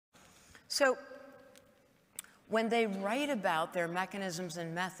So when they write about their mechanisms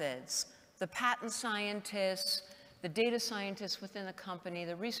and methods, the patent scientists, the data scientists within the company,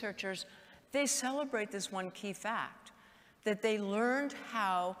 the researchers, they celebrate this one key fact, that they learned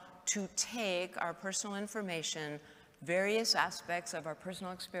how to take our personal information, various aspects of our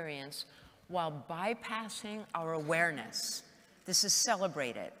personal experience, while bypassing our awareness. This is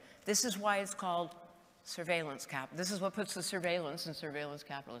celebrated. This is why it's called surveillance capitalism. This is what puts the surveillance in surveillance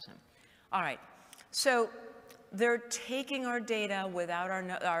capitalism. All right, so they're taking our data without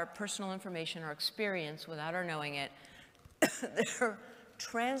our personal information, our experience without our knowing it. They're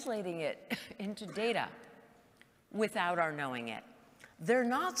translating it into data without our knowing it. They're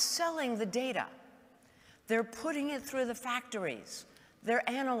not selling the data. They're putting it through the factories. They're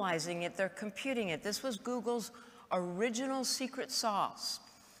analyzing it. They're computing it. This was Google's original secret sauce,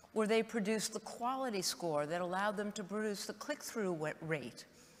 where they produced the quality score that allowed them to produce the click-through rate.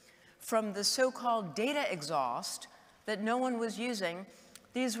 From the so-called data exhaust that no one was using,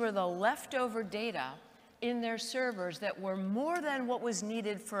 these were the leftover data in their servers that were more than what was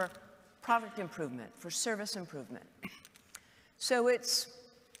needed for product improvement, for service improvement. So it's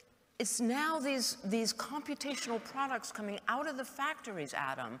now these computational products coming out of the factories,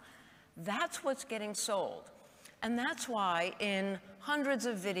 Adam. That's what's getting sold. And that's why in hundreds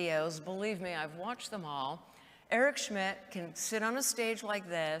of videos, believe me, I've watched them all, Eric Schmidt can sit on a stage like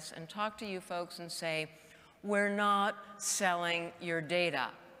this and talk to you folks and say, we're not selling your data.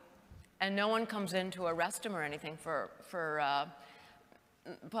 And no one comes in to arrest him or anything for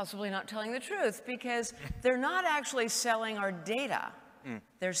possibly not telling the truth, because they're not actually selling our data.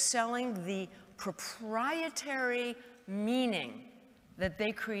 They're selling the proprietary meaning that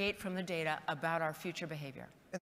they create from the data about our future behavior.